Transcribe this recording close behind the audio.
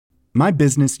My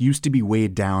business used to be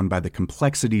weighed down by the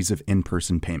complexities of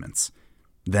in-person payments.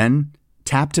 Then,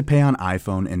 Tap to Pay on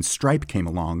iPhone and Stripe came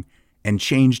along and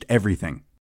changed everything.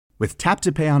 With Tap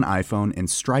to Pay on iPhone and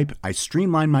Stripe, I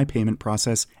streamlined my payment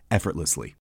process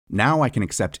effortlessly. Now I can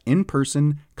accept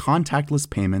in-person, contactless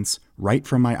payments right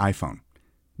from my iPhone.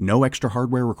 No extra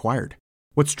hardware required.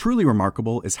 What's truly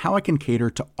remarkable is how I can cater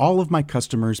to all of my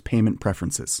customers' payment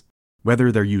preferences.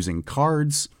 Whether they're using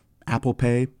cards, Apple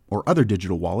Pay, or other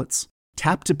digital wallets,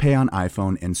 Tap to Pay on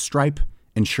iPhone and Stripe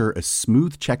ensure a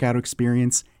smooth checkout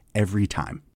experience every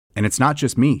time. And it's not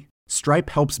just me.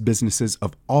 Stripe helps businesses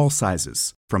of all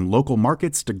sizes, from local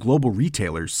markets to global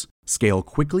retailers, scale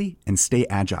quickly and stay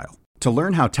agile. To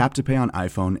learn how Tap to Pay on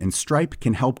iPhone and Stripe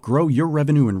can help grow your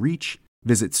revenue and reach,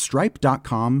 visit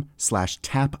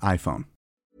stripe.com/tapiphone.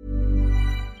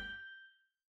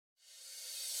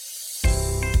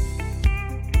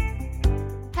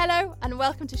 Hello and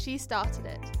welcome to She Started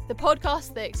It, the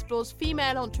podcast that explores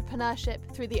female entrepreneurship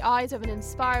through the eyes of an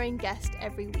inspiring guest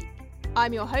every week.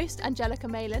 I'm your host, Angelica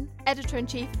Malin,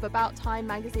 Editor-in-Chief of About Time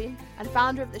magazine and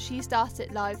founder of the She Started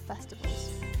It Live festivals.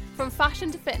 From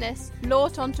fashion to fitness, law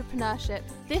to entrepreneurship,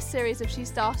 this series of She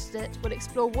Started It will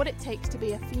explore what it takes to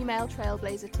be a female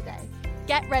trailblazer today.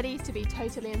 Get ready to be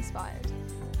totally inspired.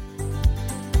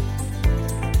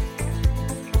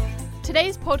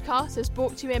 Today's podcast is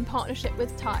brought to you in partnership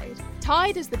with Tide.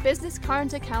 Tide is the business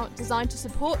current account designed to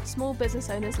support small business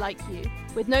owners like you.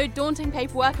 With no daunting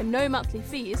paperwork and no monthly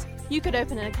fees, you could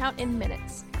open an account in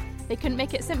minutes. They couldn't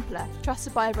make it simpler.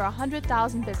 Trusted by over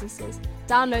 100,000 businesses.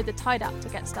 Download the Tide app to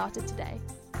get started today.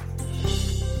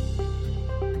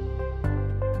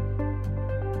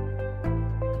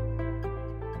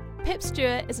 Pip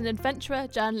Stewart is an adventurer,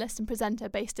 journalist and presenter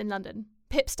based in London.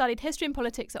 Pip studied history and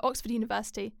politics at Oxford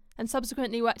University and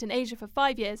subsequently worked in Asia for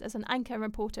 5 years as an anchor and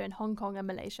reporter in Hong Kong and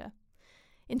Malaysia.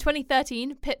 In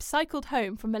 2013, Pip cycled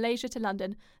home from Malaysia to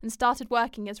London and started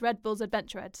working as Red Bull's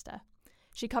adventure editor.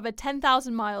 She covered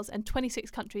 10,000 miles and 26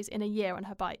 countries in a year on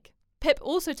her bike. Pip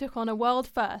also took on a world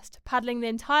first, paddling the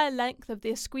entire length of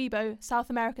the Essequibo, South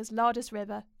America's largest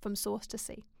river, from source to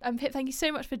sea. Pip, thank you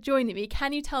so much for joining me.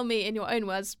 Can you tell me, in your own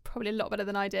words, probably a lot better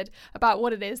than I did, about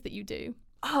what it is that you do?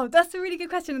 Oh, that's a really good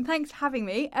question, and thanks for having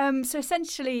me. So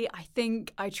essentially, I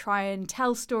think I try and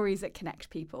tell stories that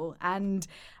connect people. And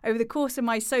over the course of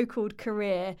my so-called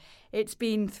career, it's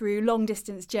been through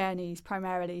long-distance journeys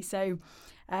primarily. So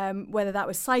whether that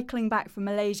was cycling back from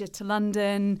Malaysia to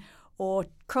London, or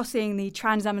crossing the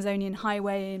Trans-Amazonian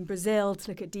Highway in Brazil to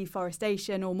look at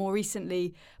deforestation, or more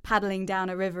recently, paddling down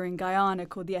a river in Guyana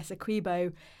called the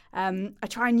Essequibo. I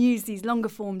try and use these longer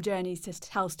form journeys to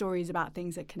tell stories about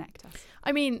things that connect us.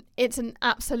 I mean, it's an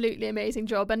absolutely amazing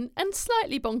job and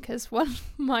slightly bonkers, one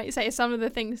might say, some of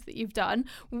the things that you've done.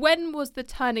 When was the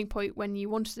turning point when you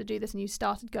wanted to do this and you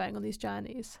started going on these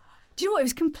journeys? Do you know what? It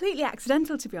was completely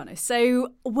accidental, to be honest. So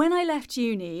when I left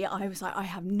uni, I was like, I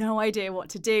have no idea what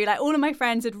to do. Like, all of my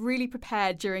friends had really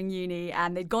prepared during uni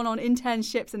and they'd gone on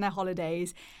internships and their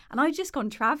holidays. And I'd just gone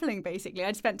travelling, basically.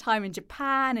 I'd spent time in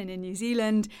Japan and in New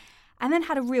Zealand and then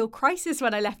had a real crisis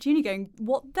when I left uni going,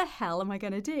 what the hell am I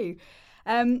going to do?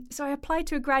 So I applied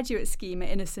to a graduate scheme at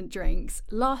Innocent Drinks,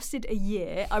 lasted a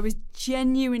year. I was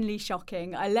genuinely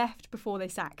shocking. I left before they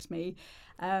sacked me.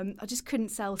 I just couldn't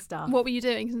sell stuff. What were you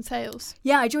doing in sales?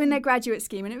 Yeah, I joined their graduate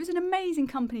scheme and it was an amazing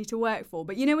company to work for.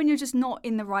 But you know when you're just not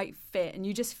in the right fit and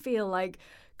you just feel like,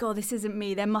 God, this isn't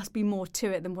me. There must be more to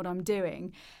it than what I'm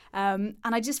doing. And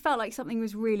I just felt like something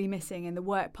was really missing in the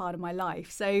work part of my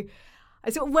life. So I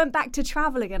sort of went back to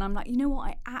travel again. I'm like, you know what?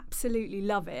 I absolutely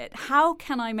love it. How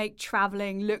can I make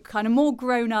traveling look kind of more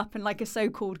grown up and like a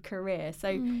so-called career?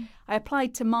 So I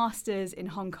applied to masters in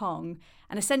Hong Kong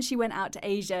and essentially went out to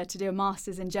Asia to do a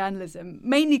master's in journalism,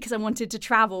 mainly because I wanted to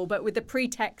travel, but with the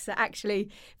pretext that actually,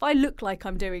 if I look like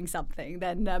I'm doing something,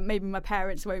 then maybe my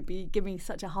parents won't be giving me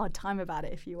such a hard time about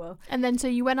it, if you will. And then so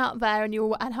you went out there and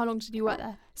how long did you work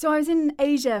there? So I was in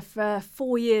Asia for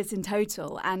 4 years in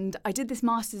total, and I did this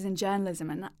master's in journalism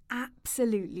and I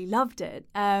absolutely loved it.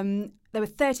 There were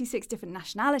 36 different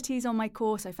nationalities on my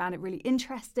course. I found it really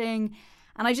interesting.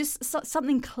 And I just,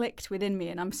 something clicked within me.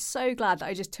 And I'm so glad that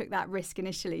I just took that risk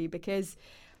initially, because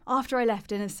after I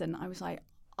left Innocent, I was like,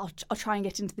 I'll try and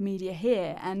get into the media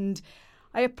here. And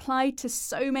I applied to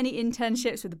so many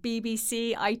internships with the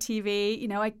BBC, ITV. You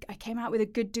know, I came out with a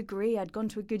good degree. I'd gone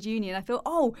to a good uni. And I thought,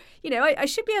 I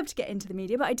should be able to get into the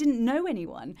media, but I didn't know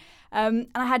anyone. And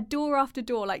I had door after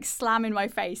door like slam in my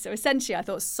face. So essentially I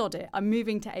thought, sod it, I'm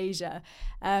moving to Asia.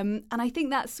 And I think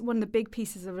that's one of the big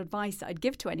pieces of advice that I'd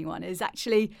give to anyone is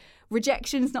actually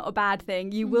rejection's not a bad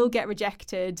thing. You will get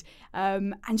rejected,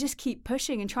 and just keep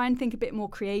pushing and try and think a bit more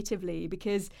creatively,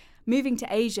 because moving to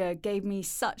Asia gave me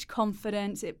such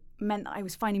confidence. It meant that I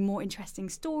was finding more interesting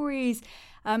stories,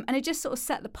 and it just sort of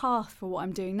set the path for what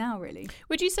I'm doing now, really.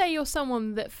 Would you say you're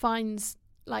someone that finds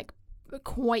like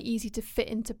quite easy to fit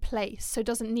into place, so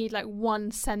doesn't need like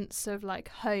one sense of like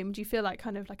home? Do you feel like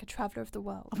kind of like a traveller of the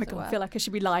world? Oh my God, I feel like I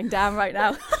should be lying down right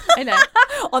now. I know.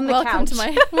 On the couch.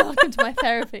 Welcome to my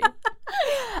therapy.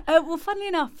 Well, funnily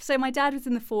enough, so my dad was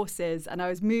in the forces and I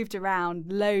was moved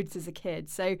around loads as a kid.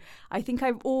 So I think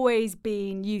I've always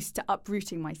been used to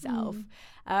uprooting myself.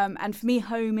 And for me,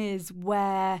 home is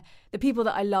where the people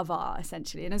that I love are,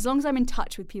 essentially. And as long as I'm in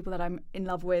touch with people that I'm in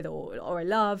love with or I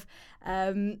love,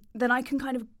 then I can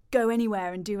kind of go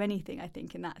anywhere and do anything, I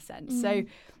think, in that sense. So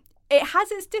it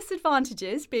has its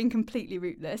disadvantages, being completely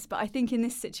rootless, but I think in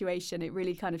this situation, it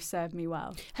really kind of served me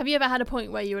well. Have you ever had a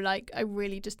point where you were like, I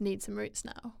really just need some roots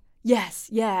now? Yes,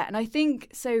 yeah. And I think,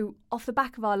 so off the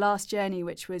back of our last journey,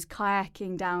 which was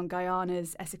kayaking down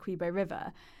Guyana's Essequibo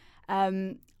River,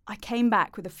 I came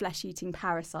back with a flesh-eating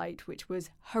parasite, which was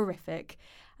horrific.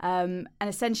 And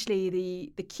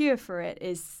essentially the cure for it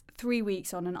is 3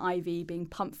 weeks on an IV being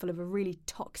pumped full of a really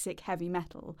toxic heavy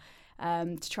metal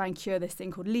to try and cure this thing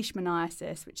called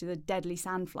leishmaniasis, which is a deadly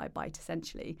sandfly bite,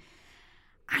 essentially.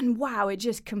 And wow, it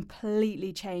just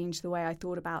completely changed the way I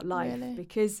thought about life. Really?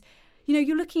 Because, you know,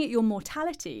 you're looking at your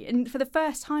mortality. And for the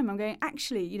first time, I'm going,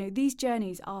 actually, you know, these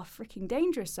journeys are freaking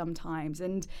dangerous sometimes.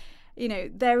 And, you know,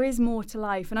 there is more to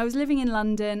life. And I was living in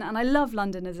London, and I love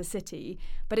London as a city,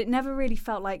 but it never really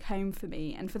felt like home for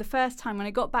me. And for the first time, when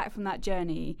I got back from that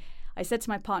journey, I said to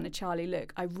my partner, Charlie,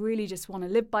 look, I really just want to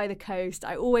live by the coast.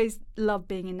 I always love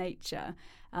being in nature.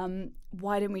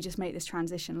 Why don't we just make this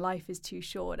transition? Life is too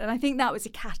short. And I think that was a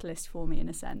catalyst for me in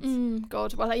a sense.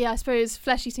 God, well, yeah, I suppose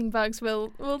flesh-eating bugs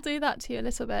will do that to you a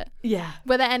little bit. Yeah.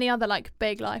 Were there any other like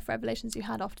big life revelations you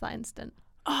had after that incident?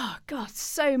 Oh, God,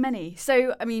 so many.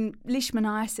 So, I mean,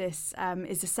 leishmaniasis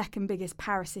is the second biggest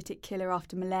parasitic killer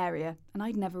after malaria, and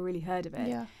I'd never really heard of it.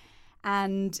 Yeah.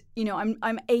 And, you know,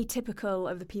 I'm atypical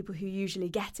of the people who usually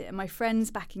get it. And my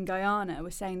friends back in Guyana were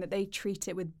saying that they treat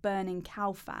it with burning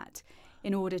cow fat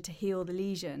in order to heal the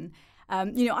lesion.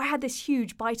 You know, I had this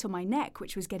huge bite on my neck,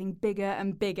 which was getting bigger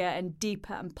and bigger and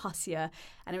deeper and pussier.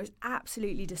 And it was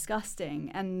absolutely disgusting.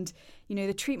 And, you know,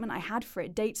 the treatment I had for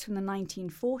it dates from the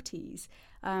 1940s,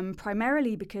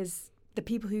 primarily because the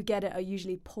people who get it are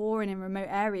usually poor and in remote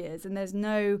areas, and there's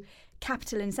no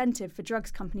capital incentive for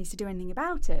drugs companies to do anything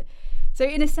about it. So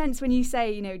in a sense, when you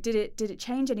say, you know, did it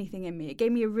change anything in me? It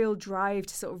gave me a real drive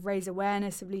to sort of raise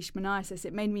awareness of leishmaniasis.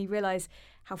 It made me realise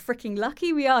how freaking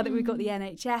lucky we are that we've got the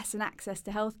NHS and access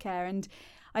to healthcare. And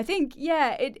I think,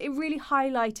 yeah, it really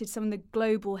highlighted some of the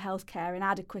global healthcare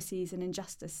inadequacies and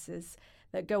injustices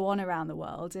that go on around the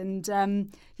world. And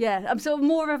yeah, I'm sort of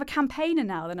more of a campaigner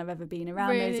now than I've ever been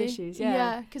around those issues.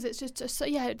 Yeah, because it's just so,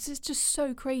 it's just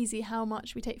so crazy how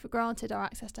much we take for granted our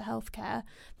access to healthcare,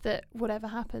 that whatever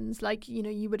happens, like, you know,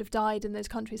 you would have died in those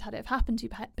countries had it have happened to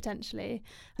you potentially.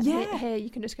 And here you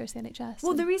can just go to the NHS.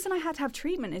 Well, the reason I had to have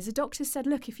treatment is the doctors said,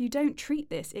 look, if you don't treat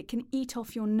this, it can eat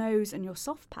off your nose and your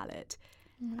soft palate.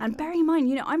 And bear in mind,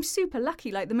 you know, I'm super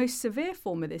lucky. Like, the most severe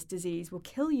form of this disease will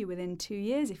kill you within 2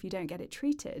 years if you don't get it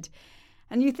treated.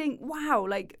 And you think, wow,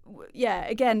 like, yeah,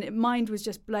 again, mind was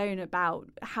just blown about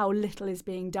how little is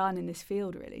being done in this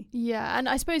field, really. Yeah, and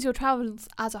I suppose your travels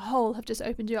as a whole have just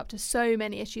opened you up to so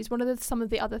many issues. What are some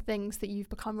of the other things that you've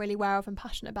become really aware of and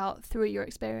passionate about through your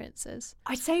experiences?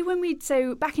 I'd say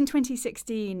so back in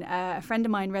 2016, a friend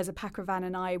of mine, Reza Pakravan,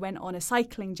 and I went on a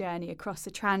cycling journey across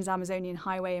the Trans-Amazonian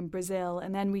Highway in Brazil,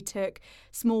 and then we took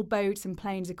small boats and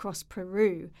planes across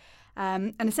Peru.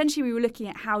 And essentially we were looking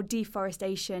at how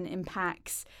deforestation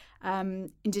impacts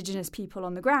Indigenous people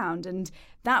on the ground. And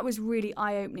that was really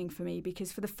eye-opening for me,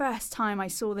 because for the first time I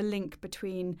saw the link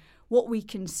between what we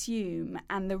consume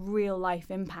and the real life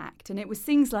impact. And it was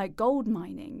things like gold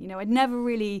mining. You know, I'd never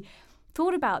really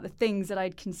thought about the things that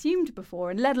I'd consumed before,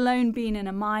 and let alone being in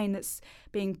a mine that's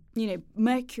being, you know,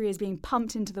 mercury is being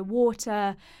pumped into the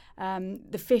water.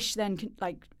 The fish then can,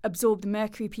 like, absorb the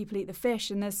mercury, people eat the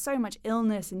fish, and there's so much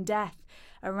illness and death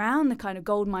around the kind of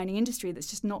gold mining industry that's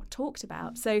just not talked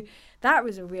about. So that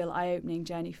was a real eye-opening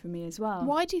journey for me as well.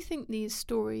 Why do you think these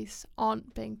stories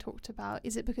aren't being talked about?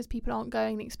 Is it because people aren't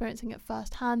going and experiencing it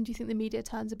firsthand? Do you think the media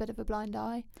turns a bit of a blind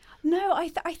eye? No, I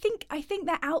think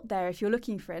they're out there if you're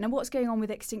looking for it. And what's going on with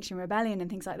Extinction Rebellion and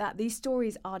things like that, these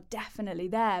stories are definitely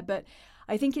there. But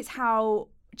I think it's how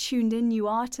tuned in you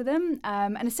are to them,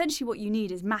 and essentially what you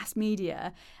need is mass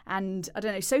media and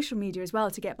social media as well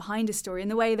to get behind a story, in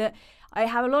the way that I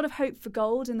have a lot of hope for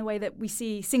gold, in the way that we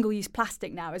see single-use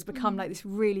plastic now has become like this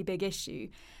really big issue.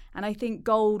 And I think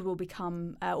gold will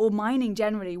become, or mining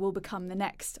generally will become the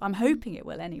next. I'm hoping it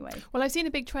will anyway. Well, I've seen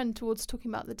a big trend towards talking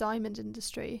about the diamond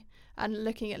industry and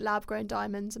looking at lab-grown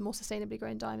diamonds and more sustainably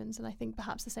grown diamonds. And I think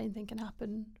perhaps the same thing can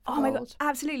happen for gold. My God,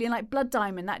 absolutely. And like Blood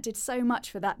Diamond, that did so much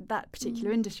for that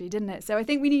particular industry, didn't it? So I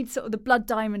think we need sort of the Blood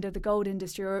Diamond of the gold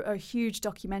industry, or a huge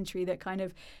documentary that kind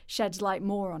of sheds light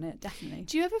more on it, definitely.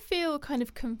 Do you ever feel kind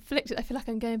of conflicted? I feel like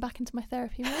I'm going back into my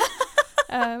therapy mode.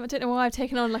 I don't know why I've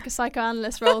taken on like a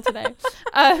psychoanalyst role today.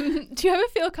 Do you ever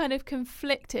feel kind of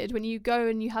conflicted when you go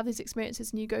and you have these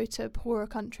experiences and you go to poorer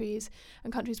countries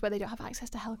and countries where they don't have access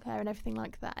to healthcare and everything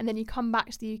like that, and then you come back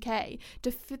to the UK?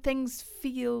 Do things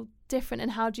feel different,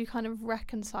 and how do you kind of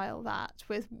reconcile that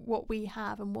with what we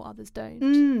have and what others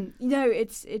don't?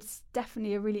 It's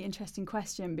definitely a really interesting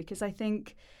question, because I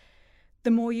think the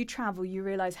more you travel, you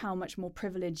realise how much more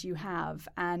privilege you have,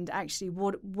 and actually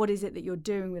what is it that you're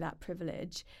doing with that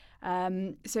privilege.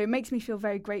 So it makes me feel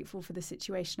very grateful for the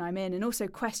situation I'm in, and also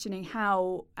questioning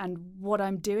how and what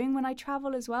I'm doing when I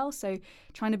travel as well. So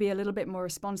trying to be a little bit more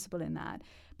responsible in that.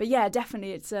 But yeah,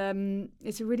 definitely it's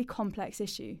a really complex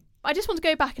issue. I just want to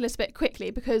go back a little bit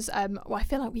quickly because I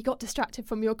feel like we got distracted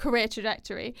from your career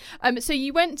trajectory. So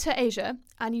you went to Asia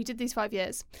and you did these 5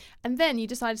 years, and then you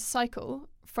decided to cycle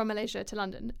from Malaysia to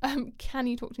London. Can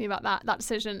you talk to me about that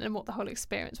decision and what the whole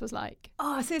experience was like?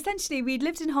 So essentially we'd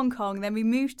lived in Hong Kong, then we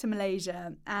moved to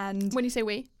Malaysia. And when you say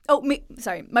we?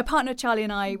 My partner Charlie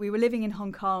and I, we were living in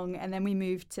Hong Kong, and then we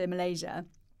moved to Malaysia.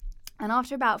 And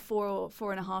after about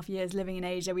 4.5 years living in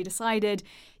Asia, we decided,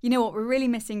 you know what, we're really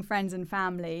missing friends and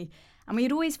family. And we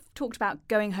had always talked about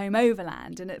going home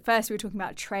overland. And at first we were talking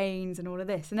about trains and all of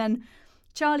this. And then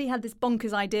Charlie had this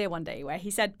bonkers idea one day where he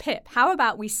said, Pip, how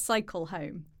about we cycle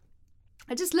home?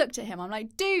 I just looked at him. I'm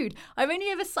like, dude, I've only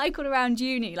ever cycled around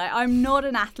uni. Like, I'm not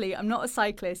an athlete. I'm not a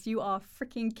cyclist. You are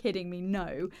freaking kidding me.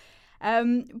 No.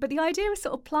 But the idea was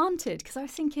sort of planted, because I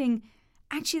was thinking,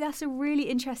 actually, that's a really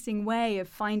interesting way of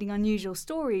finding unusual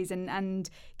stories and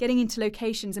getting into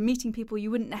locations and meeting people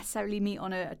you wouldn't necessarily meet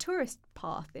on a tourist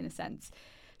path, in a sense.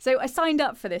 So I signed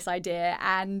up for this idea,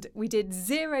 and we did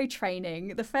 0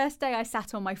 training. The first day I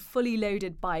sat on my fully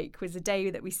loaded bike was the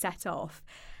day that we set off.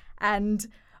 And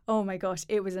oh my gosh,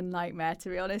 it was a nightmare, to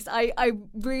be honest. I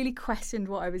really questioned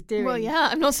what I was doing. Well, yeah,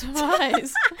 I'm not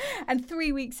surprised. And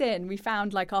 3 weeks in, we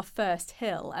found like our first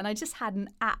hill, and I just had an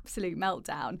absolute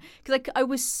meltdown because I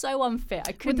was so unfit.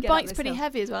 I couldn't the get up bike's this pretty hill.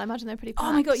 heavy as well. I imagine they're pretty packed.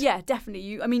 Oh my God, yeah, definitely.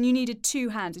 You needed 2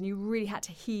 hands, and you really had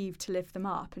to heave to lift them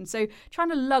up. And so trying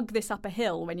to lug this up a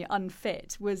hill when you're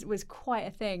unfit was quite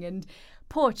a thing. And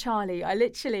poor Charlie, I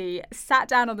literally sat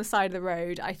down on the side of the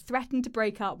road. I threatened to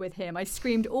break up with him. I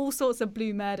screamed all sorts of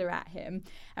blue murder at him.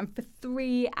 And for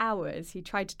 3 hours, he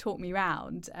tried to talk me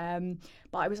round.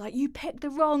 But I was like, you picked the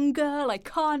wrong girl. I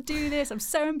can't do this. I'm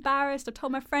so embarrassed. I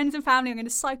told my friends and family I'm going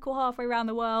to cycle halfway around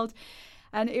the world.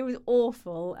 And it was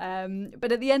awful.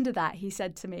 But at the end of that, he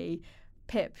said to me,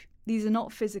 Pip, these are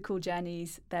not physical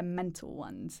journeys, they're mental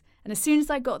ones. And as soon as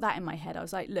I got that in my head, I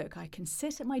was like, look, I can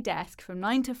sit at my desk from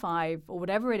 9 to 5 or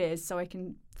whatever it is, so I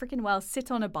can freaking well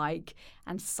sit on a bike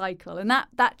and cycle. And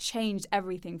that changed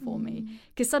everything for me.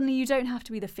 Because suddenly you don't have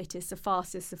to be the fittest, the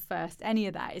fastest, the first, any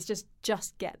of that. It's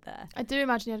just get there. I do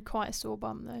imagine you had quite a sore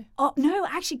bum, though. Oh, no,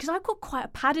 actually, because I've got quite a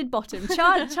padded bottom.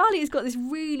 Charlie's got this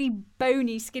really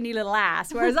bony, skinny little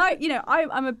ass, whereas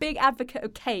I'm a big advocate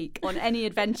of cake on any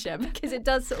adventure because it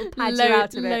does sort of pad you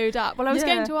out a bit. Load up. Well, I was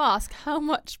going to ask, how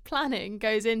much planning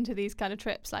goes into these kind of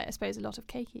trips? Like, I suppose a lot of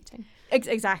cake eating.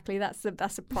 Exactly, that's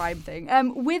a prime thing.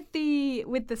 With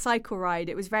the cycle ride,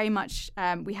 it was very much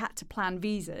we had to plan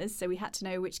visas, so we had to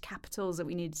know which capitals that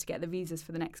we needed to get the visas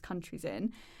for the next countries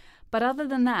in. But other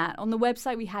than that, on the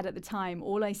website we had at the time,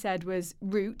 all I said was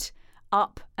route,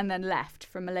 up and then left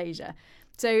from Malaysia.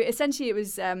 So essentially it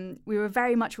was we were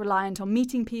very much reliant on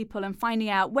meeting people and finding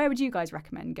out where would you guys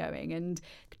recommend going and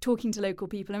talking to local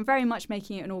people and very much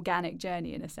making it an organic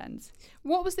journey in a sense.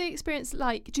 What was the experience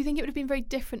like? Do you think it would have been very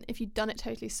different if you'd done it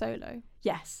totally solo?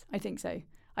 Yes, I think so.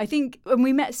 I think when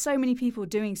we met so many people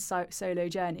doing solo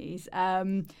journeys,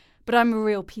 But I'm a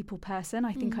real people person.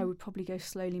 I think I would probably go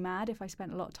slowly mad if I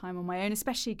spent a lot of time on my own,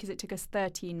 especially because it took us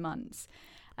 13 months.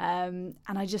 And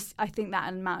I think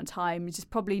that amount of time is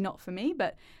just probably not for me.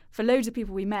 But for loads of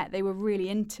people we met, they were really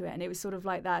into it. And it was sort of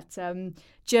like that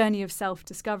journey of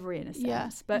self-discovery in a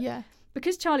sense. But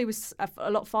because Charlie was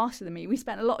a lot faster than me, we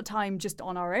spent a lot of time just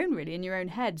on our own, really, in your own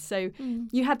head. So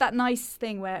you had that nice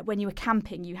thing where when you were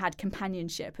camping, you had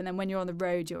companionship. And then when you're on the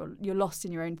road, you're lost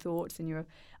in your own thoughts and you're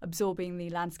absorbing the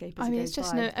landscape as it goes by. It's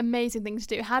just an amazing thing to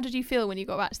do. How did you feel when you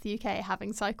got back to the UK,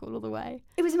 having cycled all the way?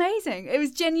 It was amazing. It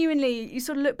was genuinely, you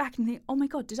sort of look back and think, oh my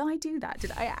God, did I do that?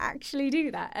 Did I actually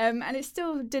do that? And it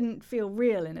still didn't feel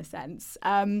real in a sense.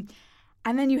 And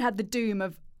then you had the doom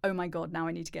of, oh my God, now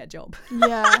I need to get a job.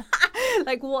 Yeah.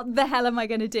 Like, what the hell am I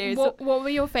going to do? What were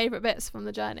your favourite bits from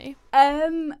the journey?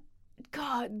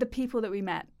 God, the people that we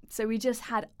met. So we just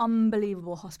had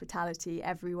unbelievable hospitality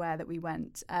everywhere that we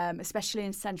went, especially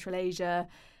in Central Asia.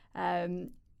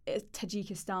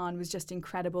 Tajikistan was just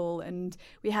incredible. And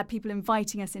we had people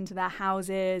inviting us into their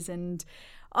houses. And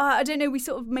I don't know, we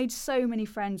sort of made so many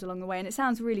friends along the way. And it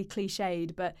sounds really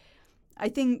cliched, but I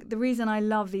think the reason I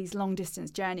love these long distance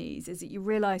journeys is that you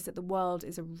realise that the world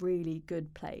is a really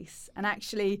good place. And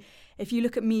actually, if you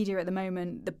look at media at the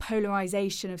moment, the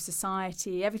polarisation of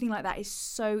society, everything like that is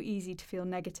so easy to feel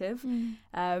negative.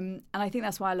 And I think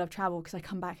that's why I love travel, because I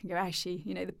come back and go, actually,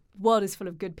 you know, the world is full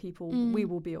of good people. We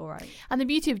will be all right. And the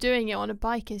beauty of doing it on a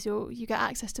bike is you get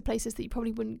access to places that you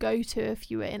probably wouldn't go to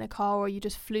if you were in a car or you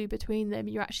just flew between them.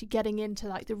 You're actually getting into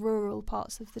like the rural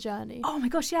parts of the journey. Oh my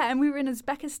gosh, yeah. And we were in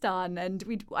Uzbekistan and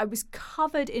I was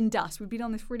covered in dust. We'd been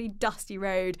on this really dusty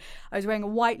road. I was wearing a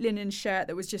white linen shirt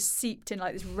that was just seeped in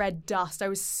like this red dust. I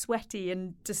was sweaty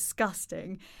and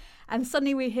disgusting. And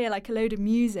suddenly we hear like a load of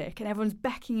music and everyone's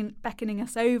beckoning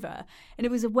us over. And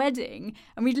it was a wedding.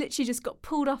 And we literally just got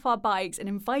pulled off our bikes and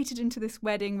invited into this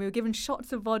wedding. We were given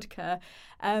shots of vodka.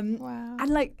 Wow. And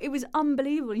like, it was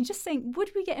unbelievable. And you just think,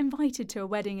 would we get invited to a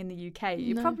wedding in the UK?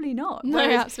 You're probably not. No,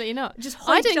 absolutely not.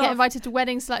 I don't get invited to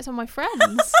weddings like some of my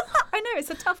friends. I know, it's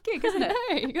a tough gig, isn't it?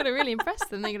 I know, you've got to really impress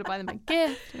them. They're going to buy them a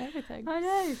gift and everything. I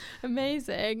know.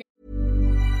 Amazing.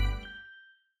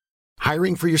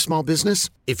 Hiring for your small business?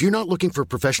 If you're not looking for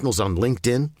professionals on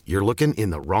LinkedIn, you're looking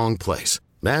in the wrong place.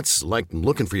 That's like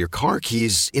looking for your car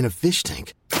keys in a fish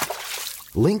tank.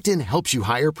 LinkedIn helps you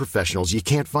hire professionals you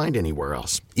can't find anywhere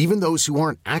else, even those who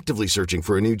aren't actively searching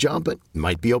for a new job but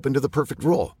might be open to the perfect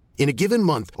role. In a given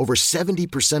month, over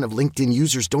 70% of LinkedIn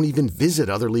users don't even visit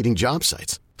other leading job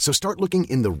sites. So start looking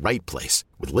in the right place.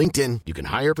 With LinkedIn, you can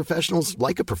hire professionals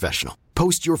like a professional.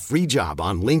 Post your free job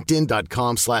on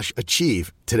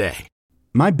linkedin.com/achieve today.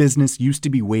 My business used to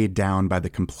be weighed down by the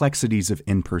complexities of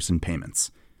in-person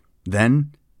payments.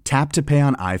 Then, Tap to Pay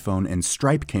on iPhone and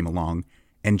Stripe came along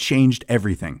and changed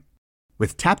everything.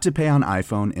 With Tap to Pay on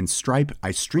iPhone and Stripe,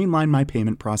 I streamlined my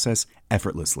payment process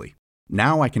effortlessly.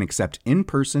 Now I can accept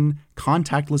in-person,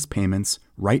 contactless payments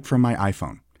right from my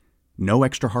iPhone. No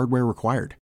extra hardware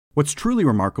required. What's truly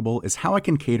remarkable is how I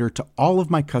can cater to all of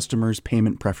my customers'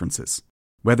 payment preferences.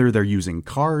 Whether they're using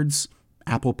cards,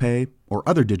 Apple Pay, or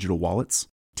other digital wallets,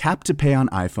 Tap to Pay on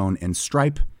iPhone and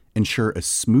Stripe ensure a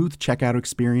smooth checkout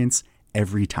experience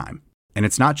every time. And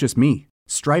it's not just me.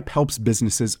 Stripe helps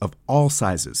businesses of all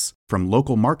sizes, from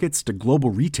local markets to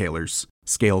global retailers,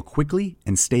 scale quickly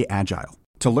and stay agile.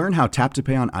 To learn how Tap to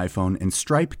Pay on iPhone and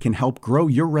Stripe can help grow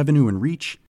your revenue and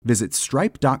reach, visit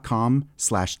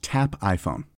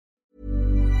stripe.com/tapiphone.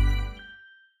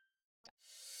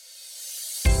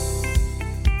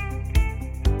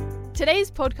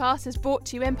 Today's podcast is brought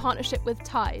to you in partnership with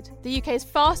Tide, the UK's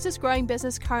fastest growing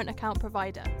business current account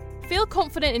provider. Feel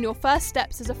confident in your first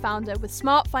steps as a founder with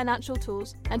smart financial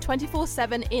tools and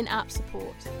 24/7 in-app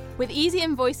support. With easy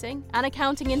invoicing and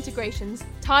accounting integrations,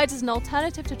 Tide is an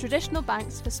alternative to traditional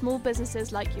banks for small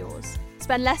businesses like yours.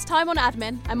 Spend less time on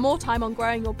admin and more time on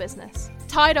growing your business.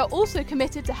 Tide are also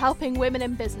committed to helping women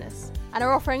in business and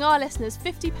are offering our listeners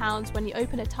 £50 when you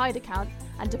open a Tide account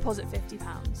and deposit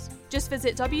 £50. Just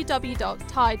visit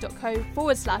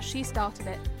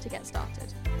www.tide.co/she-started-it to get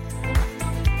started.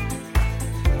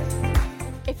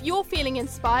 If you're feeling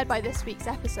inspired by this week's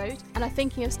episode and are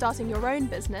thinking of starting your own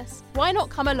business, why not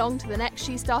come along to the next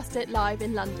She Started It Live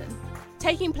in London?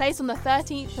 Taking place on the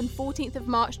 13th and 14th of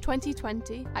March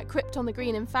 2020 at Crypt on the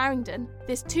Green in Farringdon,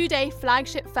 this 2-day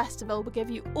flagship festival will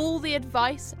give you all the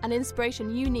advice and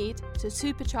inspiration you need to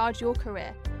supercharge your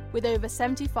career with over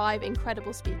 75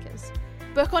 incredible speakers.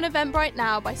 Book on Eventbrite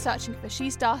now by searching for She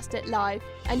Started It Live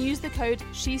and use the code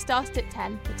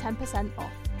SheStartedIt10 for 10%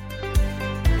 off.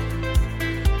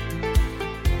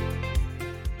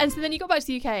 And so then you got back to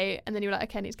the UK and then you were like,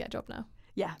 okay, I need to get a job now.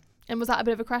 Yeah. And was that a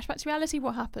bit of a crash back to reality?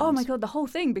 What happened? Oh my God, the whole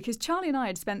thing, because Charlie and I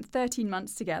had spent 13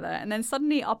 months together, and then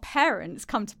suddenly our parents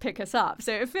come to pick us up.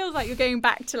 So it feels like you're going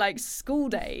back to like school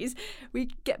days. We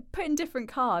get put in different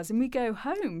cars and we go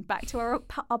home back to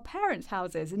our parents'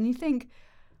 houses, and you think,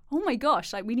 oh my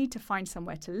gosh, like we need to find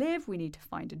somewhere to live, we need to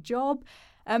find a job.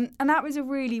 And that was a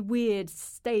really weird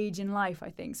stage in life, I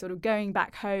think, sort of going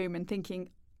back home and thinking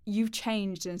you've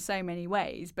changed in so many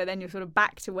ways, but then you're sort of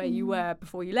back to where you were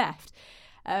before you left.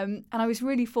 And I was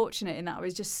really fortunate in that I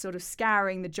was just sort of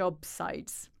scouring the job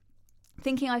sites,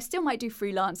 thinking I still might do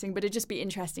freelancing, but it'd just be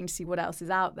interesting to see what else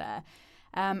is out there.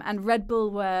 And Red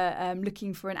Bull were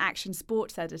looking for an action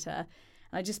sports editor.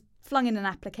 And I just flung in an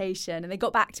application, and they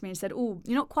got back to me and said, oh,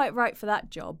 you're not quite right for that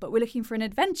job, but we're looking for an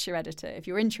adventure editor if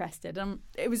you're interested. And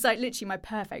it was like literally my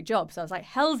perfect job. So I was like,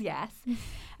 hell's yes.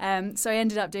 So I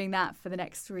ended up doing that for the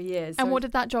next 3 years. And so what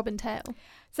did that job entail?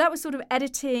 So that was sort of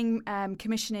editing,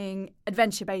 commissioning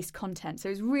adventure-based content. So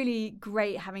it was really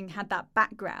great having had that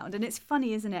background. And it's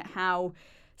funny, isn't it, how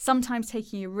sometimes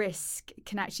taking a risk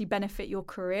can actually benefit your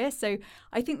career. So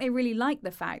I think they really like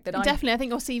the fact that Definitely, I think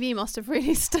your CV must have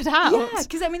really stood out. Yeah,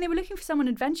 because I mean, they were looking for someone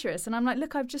adventurous. And I'm like,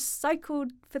 look, I've just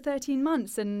cycled for 13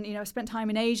 months and, you know, spent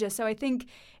time in Asia. So I think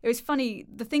it was funny.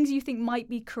 The things you think might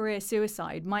be career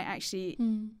suicide might actually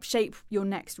shape your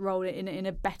next role in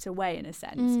a better way, in a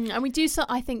sense. And we do, so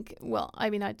I think, well,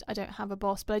 I mean, I don't have a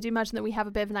boss, but I do imagine that we have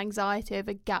a bit of an anxiety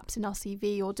over gaps in our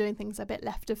CV or doing things a bit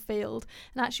left of field.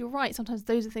 And actually, you're right. Sometimes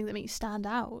those are things that make you stand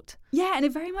out. Yeah, and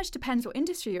it very much depends what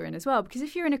industry you're in as well, because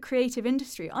if you're in a creative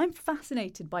industry, I'm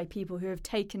fascinated by people who have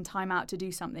taken time out to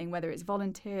do something, whether it's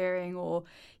volunteering or,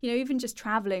 you know, even just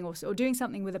traveling or doing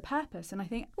something with a purpose. And I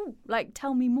think, oh, like,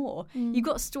 tell me more. You've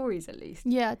got stories at least.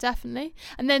 Yeah, definitely.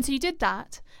 And then so you did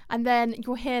that, and then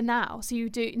you're here now. So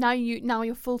now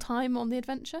you're full time on the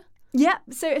adventure. Yeah,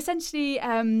 so essentially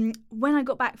when I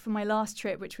got back from my last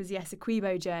trip, which was the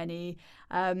Essequibo journey,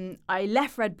 I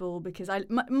left Red Bull because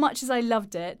much as I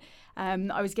loved it,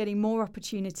 I was getting more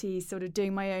opportunities sort of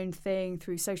doing my own thing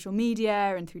through social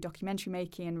media and through documentary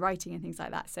making and writing and things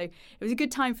like that. So it was a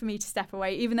good time for me to step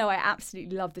away, even though I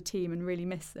absolutely love the team and really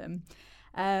miss them.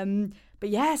 But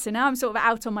yeah, so now I'm sort of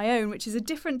out on my own, which is a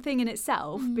different thing in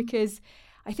itself because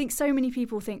I think so many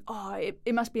people think, oh,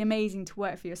 it must be amazing to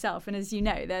work for yourself. And as you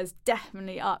know, there's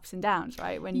definitely ups and downs,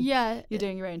 right? When you're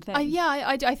doing your own thing.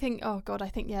 I think, oh God, I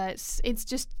think, yeah, it's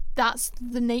just, that's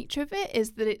the nature of it,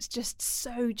 is that it's just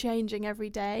so changing every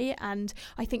day. And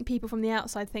I think people from the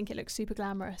outside think it looks super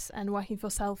glamorous and working for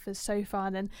yourself is so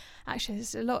fun. And actually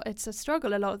it's a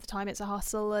struggle a lot of the time. It's a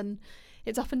hustle and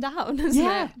it's up and down, isn't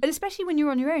it? And especially when you're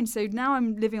on your own. So now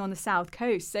I'm living on the South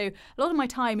Coast. So a lot of my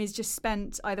time is just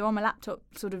spent either on my laptop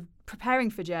sort of preparing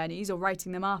for journeys or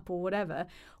writing them up or whatever,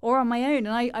 or on my own.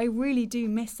 And I really do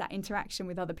miss that interaction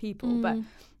with other people. But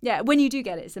yeah, when you do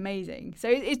get it, it's amazing. So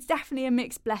it's definitely a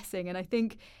mixed blessing. And I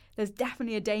think there's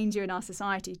definitely a danger in our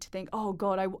society to think, oh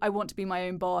God, I want to be my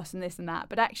own boss and this and that.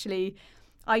 But actually,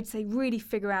 I'd say really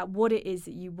figure out what it is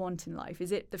that you want in life.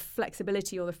 Is it the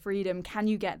flexibility or the freedom? Can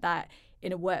you get that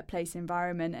in a workplace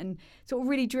environment? And sort of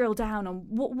really drill down on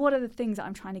what are the things that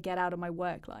I'm trying to get out of my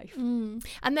work life. And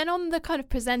then on the kind of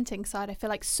presenting side, I feel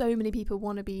like so many people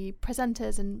want to be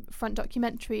presenters and front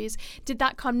documentaries. Did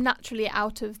that come naturally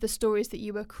out of the stories that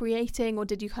you were creating, or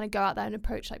did you kind of go out there and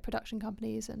approach like production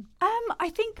companies? And I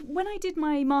think when I did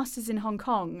my master's in Hong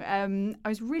Kong, I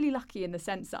was really lucky in the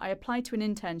sense that I applied to an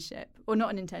internship, or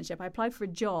not an internship, I applied for a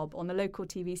job on the local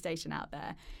TV station out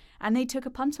there. And they took a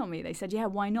punt on me. They said, yeah,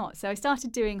 why not? So I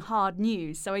started doing hard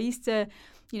news. So I used to,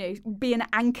 you know, be an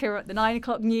anchor at the 9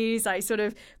 o'clock news. I sort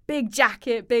of big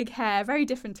jacket, big hair, very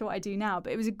different to what I do now.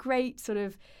 But it was a great sort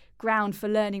of ground for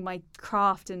learning my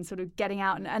craft and sort of getting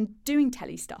out and doing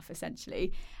telly stuff,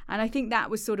 essentially. And I think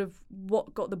that was sort of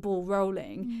what got the ball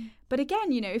rolling. But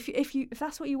again, you know, if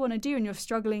that's what you want to do and you're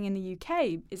struggling in the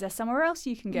UK, is there somewhere else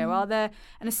you can go? Are there,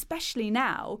 and especially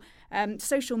now,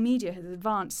 social media has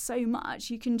advanced so much,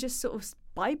 you can just sort of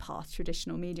bypass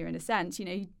traditional media in a sense. You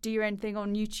know, you do your own thing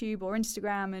on YouTube or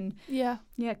Instagram and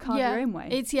carve your own way.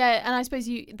 And I suppose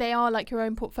they are like your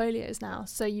own portfolios now,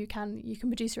 so you can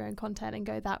produce your own content and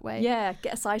go that way. Yeah,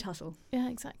 get a side hustle. Yeah,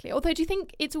 exactly. Although, do you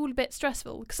think it's all a bit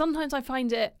stressful? Because sometimes I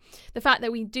find it, the fact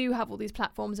that we do have all these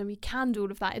platforms and we can do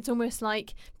all of that, it's almost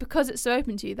like, because it's so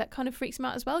open to you, that kind of freaks me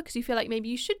out as well, because you feel like maybe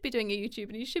you should be doing a YouTube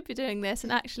and you should be doing this,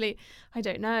 and actually, I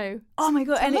don't know. Oh my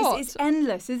God, it's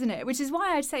endless, isn't it? Which is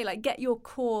why I'd say, like, get your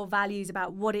core values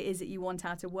about what it is that you want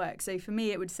out of work. So for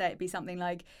me, it would say it'd be something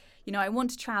like, you know, I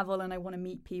want to travel and I want to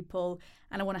meet people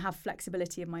and I want to have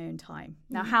flexibility of my own time.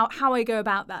 Now, how I go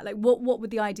about that, like what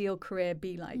would the ideal career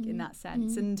be like in that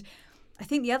sense? And I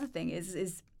think the other thing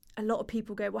is a lot of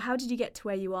people go, well, how did you get to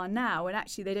where you are now? And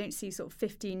actually they don't see sort of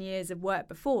 15 years of work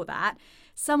before that,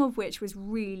 some of which was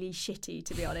really shitty,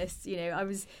 to be honest. You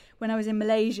know, when I was in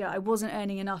Malaysia, I wasn't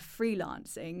earning enough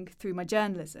freelancing through my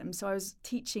journalism. So I was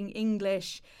teaching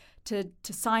English to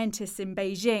scientists in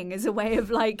Beijing as a way of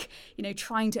like, you know,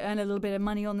 trying to earn a little bit of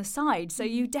money on the side. So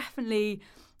you definitely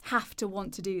have to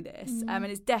want to do this. And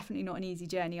it's definitely not an easy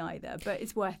journey either, but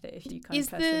it's worth it if you kind of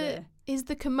persevere. Is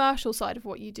the commercial side of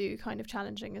what you do kind of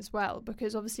challenging as well?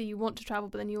 Because obviously you want to travel,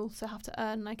 but then you also have to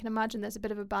earn. And I can imagine there's a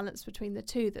bit of a balance between the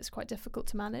two that's quite difficult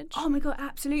to manage. Oh my God,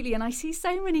 absolutely. And I see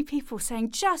so many people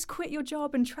saying, just quit your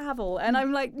job and travel. And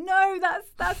I'm like, no,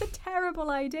 that's a terrible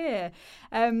idea.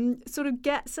 Sort of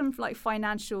get some like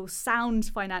sound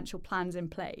financial plans in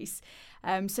place.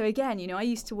 So again, you know, I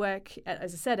used to work,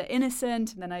 as I said, at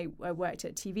Innocent, and then I worked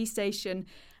at a TV station,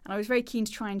 and I was very keen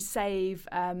to try and save,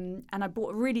 and I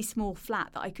bought a really small flat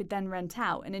that I could then rent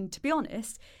out. And then, to be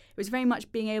honest, it was very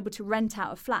much being able to rent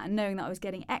out a flat and knowing that I was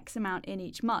getting X amount in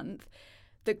each month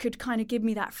that could kind of give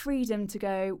me that freedom to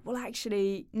go, well,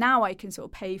 actually, now I can sort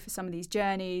of pay for some of these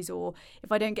journeys, or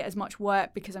if I don't get as much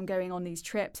work because I'm going on these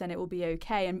trips, then it will be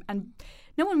okay. And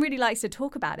no one really likes to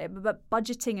talk about it, but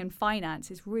budgeting and finance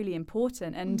is really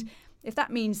important. And if that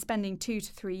means spending 2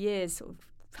 to 3 years sort of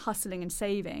hustling and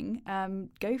saving,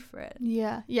 go for it.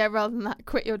 Yeah, rather than that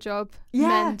quit your job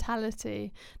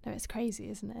mentality. No, it's crazy,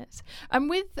 isn't it? And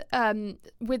with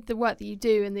the work that you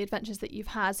do and the adventures that you've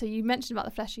had, so you mentioned about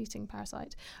the flesh-eating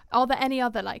parasite. Are there any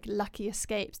other like lucky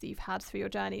escapes that you've had through your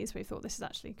journeys where you thought this is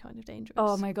actually kind of dangerous?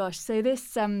 Oh my gosh. So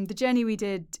this the journey we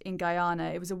did in Guyana,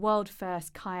 it was a world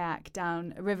first kayak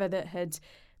down a river that had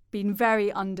been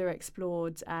very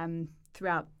underexplored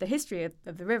throughout the history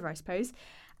of the river, I suppose.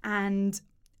 And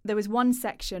there was one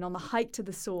section on the hike to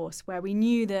the source where we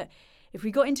knew that if we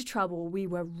got into trouble, we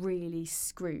were really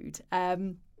screwed.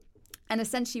 And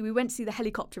essentially, we went to see the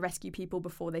helicopter rescue people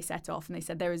before they set off, and they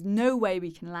said there is no way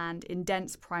we can land in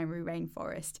dense primary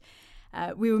rainforest.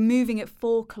 We were moving at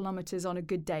 4 kilometres on a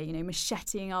good day, you know,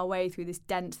 macheting our way through this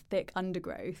dense, thick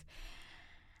undergrowth.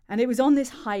 And it was on this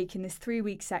hike in this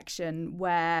 3-week section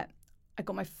where I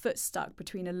got my foot stuck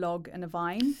between a log and a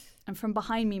vine. And from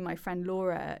behind me, my friend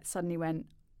Laura suddenly went,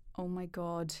 oh my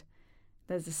God,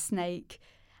 there's a snake.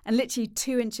 And literally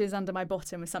 2 inches under my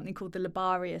bottom was something called the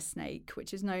Labaria snake,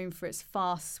 which is known for its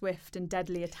fast, swift and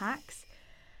deadly attacks.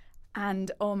 And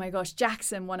oh my gosh,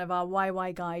 Jackson, one of our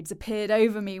YY guides, appeared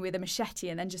over me with a machete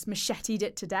and then just macheted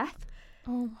it to death.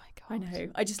 Oh my God. I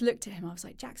know. I just looked at him. I was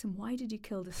like, Jackson, why did you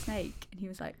kill the snake? And he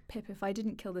was like, Pip, if I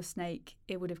didn't kill the snake,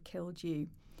 it would have killed you.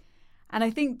 And I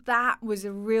think that was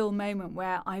a real moment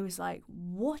where I was like,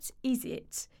 what is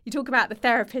it? You talk about the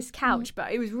therapist's couch,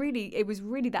 but it was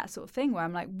really that sort of thing where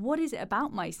I'm like, what is it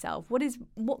about myself?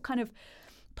 What kind of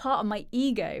part of my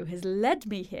ego has led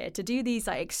me here to do these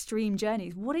like extreme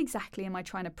journeys? What exactly am I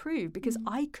trying to prove? Because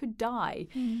I could die.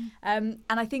 And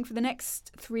I think for the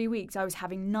next 3 weeks, I was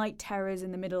having night terrors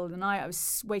in the middle of the night. I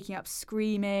was waking up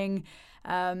screaming.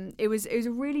 It was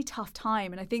a really tough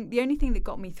time. And I think the only thing that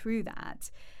got me through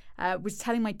that was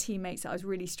telling my teammates that I was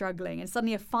really struggling, and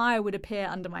suddenly a fire would appear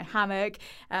under my hammock.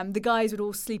 The guys would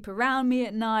all sleep around me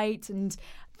at night, and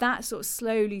that sort of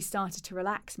slowly started to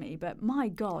relax me. But my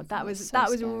God, that was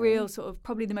a real sort of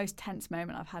probably the most tense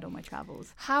moment I've had on my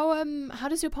travels. How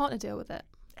does your partner deal with it?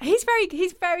 He's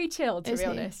very chill, to be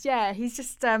honest. Yeah, he's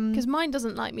just because mine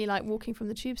doesn't like me like walking from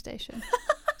the tube station.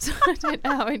 So I don't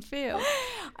know how I'd feel.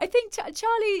 I think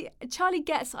Charlie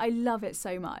gets, I love it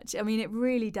so much. I mean, it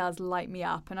really does light me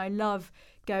up. And I love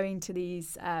going to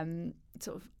these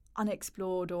sort of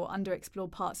unexplored or underexplored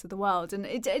parts of the world. And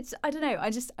it's I don't know, I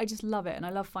just love it. And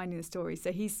I love finding the stories.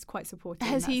 So he's quite supportive.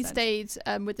 Has he stayed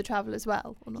with the travel as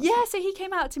well? Or not? Yeah, so he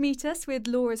came out to meet us with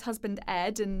Laura's husband,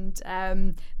 Ed. And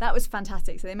that was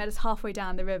fantastic. So they met us halfway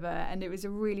down the river. And it was a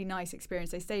really nice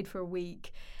experience. They stayed for a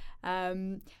week.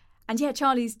 And yeah,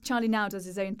 Charlie now does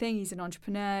his own thing. He's an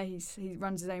entrepreneur. He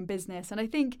runs his own business. And I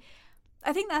think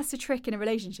that's the trick in a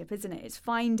relationship, isn't it? It's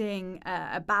finding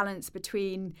a balance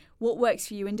between what works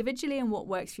for you individually and what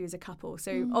works for you as a couple.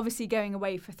 So obviously going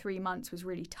away for 3 months was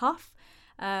really tough.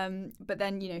 But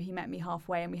then, you know, he met me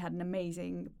halfway and we had an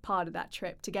amazing part of that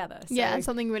trip together. So, yeah, and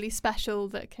something really special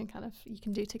that you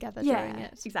can do together during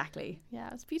it. Exactly. Yeah,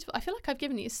 it's beautiful. I feel like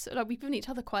we've given each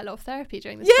other quite a lot of therapy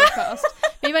during this podcast.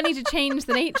 Maybe I need to change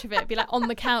the nature of it. Be like on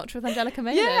the couch with Angelica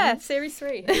Mayden. Yeah, series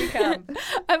 3. Here we come.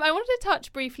 I wanted to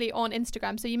touch briefly on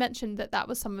Instagram. So you mentioned that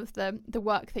was some of the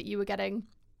work that you were getting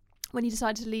when you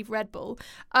decided to leave Red Bull.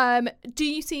 Do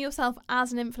you see yourself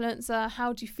as an influencer?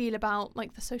 How do you feel about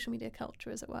like the social media culture,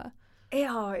 as it were?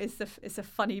 Yeah, it's a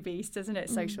funny beast, isn't it?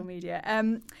 Social media.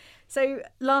 So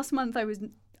last month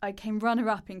I I came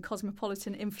runner-up in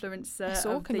Cosmopolitan Influencer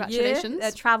of congratulations. the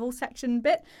Year, travel section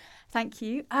bit. Thank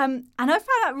you. And I found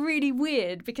that really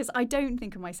weird because I don't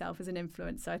think of myself as an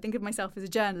influencer. I think of myself as a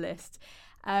journalist.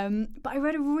 But I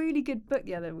read a really good book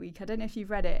the other week. I don't know if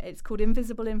you've read it. It's called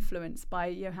Invisible Influence by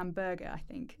Johan Berger, I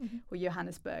think, or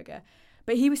Johannes Berger.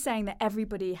 But he was saying that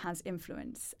everybody has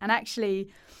influence. And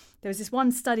actually, there was this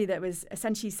one study that was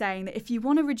essentially saying that if you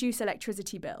want to reduce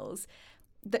electricity bills,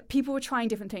 that people were trying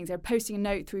different things. They were posting a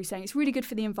note through saying it's really good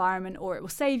for the environment or it will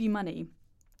save you money.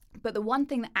 But the one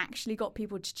thing that actually got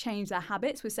people to change their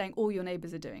habits was saying all your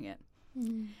neighbours are doing it.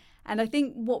 Mm. And I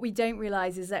think what we don't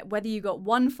realise is that whether you got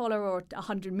 1 follower or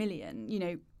 100 million, you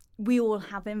know, we all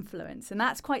have influence. And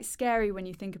that's quite scary when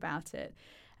you think about it.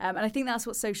 And I think that's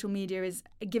what social media is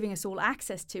giving us all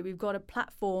access to. We've got a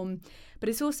platform, but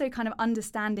it's also kind of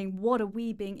understanding what are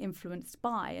we being influenced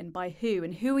by and by who,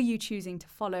 and who are you choosing to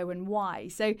follow and why.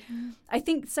 So I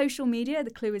think social media,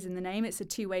 the clue is in the name, it's a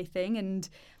two-way thing. And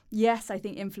yes, I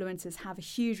think influencers have a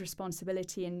huge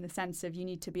responsibility in the sense of you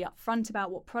need to be upfront about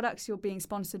what products you're being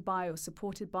sponsored by or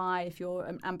supported by. If you're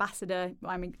an ambassador,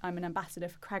 I'm an ambassador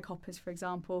for Craghoppers, for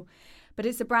example. But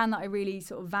it's a brand that I really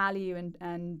sort of value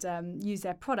and use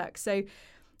their products. So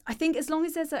I think as long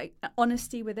as there's an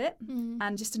honesty with it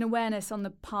and just an awareness on the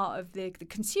part of the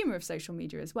consumer of social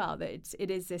media as well, that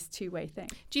it is this two-way thing.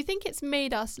 Do you think it's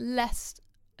made us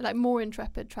more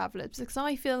intrepid travellers? Because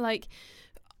I feel like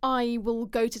I will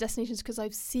go to destinations because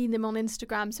I've seen them on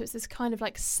Instagram. So it's this kind of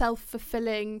like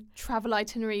self-fulfilling travel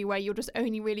itinerary where you're just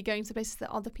only really going to places that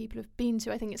other people have been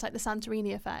to. I think it's like the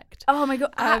Santorini effect. Oh my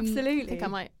God, absolutely. I think I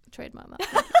might trademark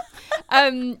that.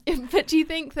 But do you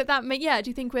think do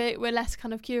you think we're less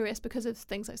kind of curious because of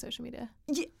things like social media?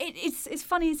 Yeah, it's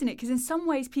funny, isn't it? Because in some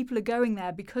ways people are going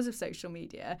there because of social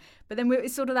media, but then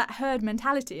it's sort of that herd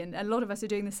mentality, and a lot of us are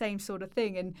doing the same sort of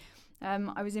thing. And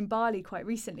I was in Bali quite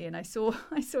recently, and I saw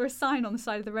a sign on the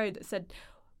side of the road that said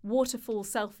waterfall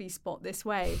selfie spot this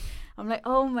way. I'm like,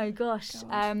 oh my gosh.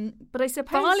 But I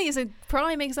suppose Bali is a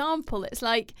prime example. It's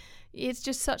like, it's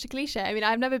just such a cliche. I mean,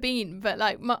 I've never been, but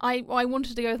like I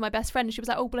wanted to go with my best friend, and she was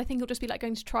like, oh, but I think it'll just be like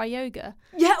going to try yoga.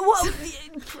 Yeah, well,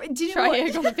 do you know try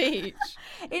yoga on the beach?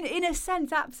 In a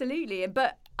sense, absolutely.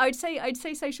 But I'd say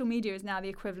social media is now the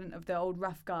equivalent of the old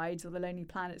rough guides or the Lonely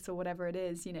Planets or whatever it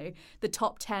is. You know, the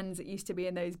top 10s that used to be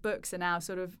in those books are now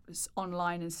sort of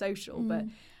online and social. But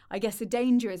I guess the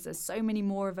danger is there's so many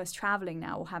more of us traveling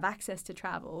now or have access to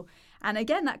travel. And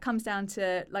again, that comes down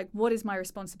to like, what is my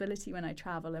responsibility when I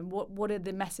travel, and what are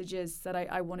the messages that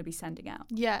I want to be sending out?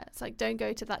 Yeah, it's like, don't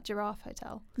go to that giraffe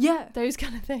hotel. Yeah. Those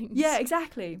kind of things. Yeah,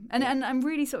 exactly. And I'm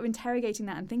really sort of interrogating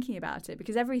that and thinking about it,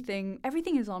 because everything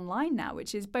is online now,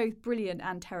 which is both brilliant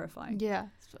and terrifying. Yeah,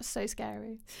 it's so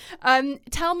scary.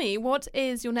 Tell me, what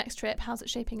is your next trip? How's it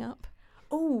shaping up?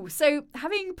 Oh, so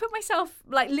having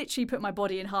literally put my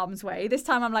body in harm's way, this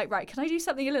time I'm like, right, can I do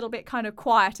something a little bit kind of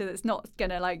quieter that's not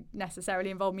going to like necessarily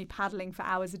involve me paddling for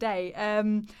hours a day?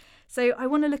 So I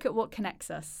want to look at what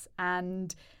connects us.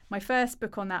 And my first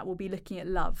book on that will be looking at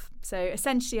love. So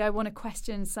essentially, I want to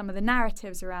question some of the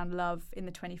narratives around love in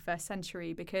the 21st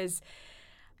century, because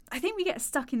I think we get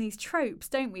stuck in these tropes,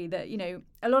 don't we? That, you know,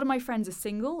 a lot of my friends are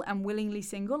single and willingly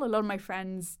single. A lot of my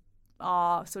friends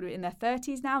are sort of in their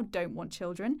 30s now, don't want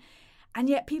children. And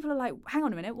yet people are like, hang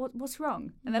on a minute, what's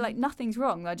wrong? And they're like, nothing's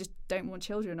wrong. I just don't want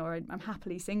children, or I'm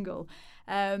happily single.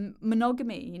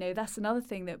 Monogamy, you know, that's another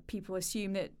thing that people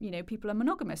assume that, you know, people are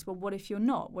monogamous. Well, what if you're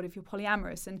not? What if you're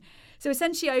polyamorous? And so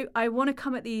essentially I want to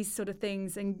come at these sort of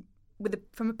things and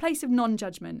from a place of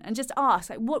non-judgment and just ask,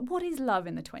 like, what is love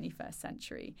in the 21st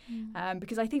century?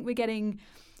 Because I think we're getting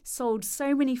sold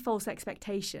so many false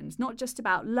expectations, not just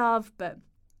about love, but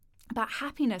about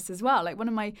happiness as well. Like, one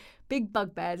of my big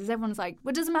bugbears is everyone's like,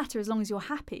 well, it doesn't matter as long as you're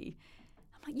happy.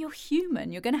 I'm like, you're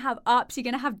human. You're going to have ups, you're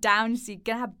going to have downs, you're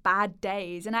going to have bad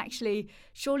days. And actually,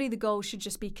 surely the goal should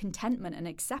just be contentment and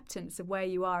acceptance of where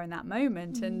you are in that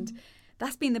moment. And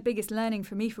that's been the biggest learning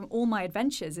for me from all my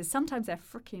adventures, is sometimes they're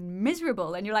freaking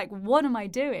miserable and you're like, what am I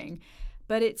doing?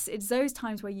 But it's those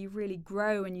times where you really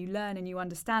grow and you learn and you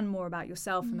understand more about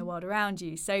yourself and the world around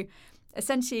you. So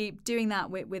essentially doing that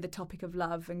with the topic of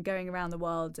love and going around the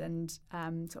world and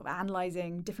sort of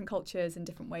analysing different cultures and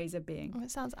different ways of being. Oh,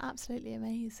 it sounds absolutely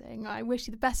amazing. I wish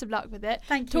you the best of luck with it.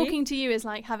 Thank you. Talking to you is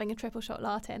like having a triple shot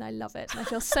latte, and I love it. And I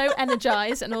feel so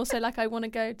energised, and also like I want to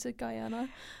go to Guyana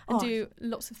and do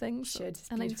lots of things.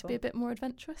 And I need to be a bit more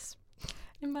adventurous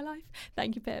in my life.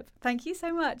 Thank you, Pip. Thank you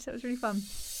so much. That was really fun.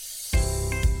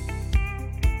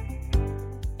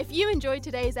 If you enjoyed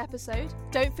today's episode,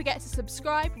 don't forget to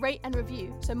subscribe, rate and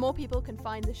review so more people can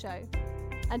find the show.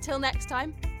 Until next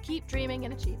time, keep dreaming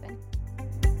and achieving.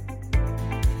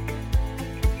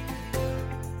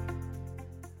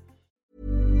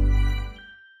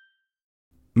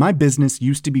 My business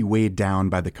used to be weighed down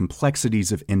by the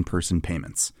complexities of in-person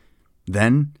payments.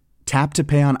 Then, Tap to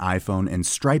Pay on iPhone and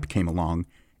Stripe came along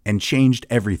and changed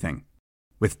everything.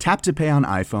 With Tap to Pay on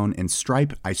iPhone and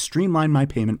Stripe, I streamlined my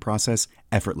payment process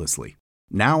effortlessly.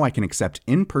 Now I can accept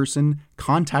in-person,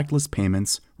 contactless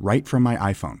payments right from my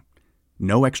iPhone.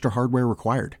 No extra hardware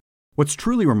required. What's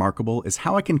truly remarkable is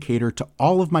how I can cater to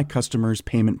all of my customers'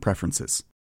 payment preferences.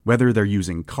 Whether they're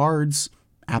using cards,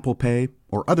 Apple Pay,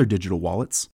 or other digital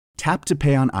wallets, Tap to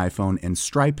Pay on iPhone and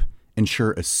Stripe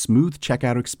ensure a smooth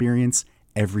checkout experience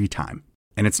every time.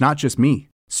 And it's not just me.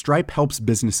 Stripe helps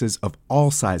businesses of all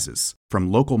sizes,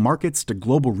 from local markets to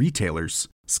global retailers,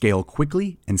 scale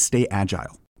quickly and stay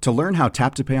agile. To learn how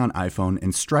Tap to Pay on iPhone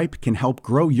and Stripe can help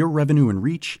grow your revenue and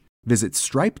reach, visit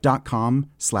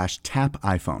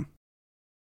stripe.com/tapiphone.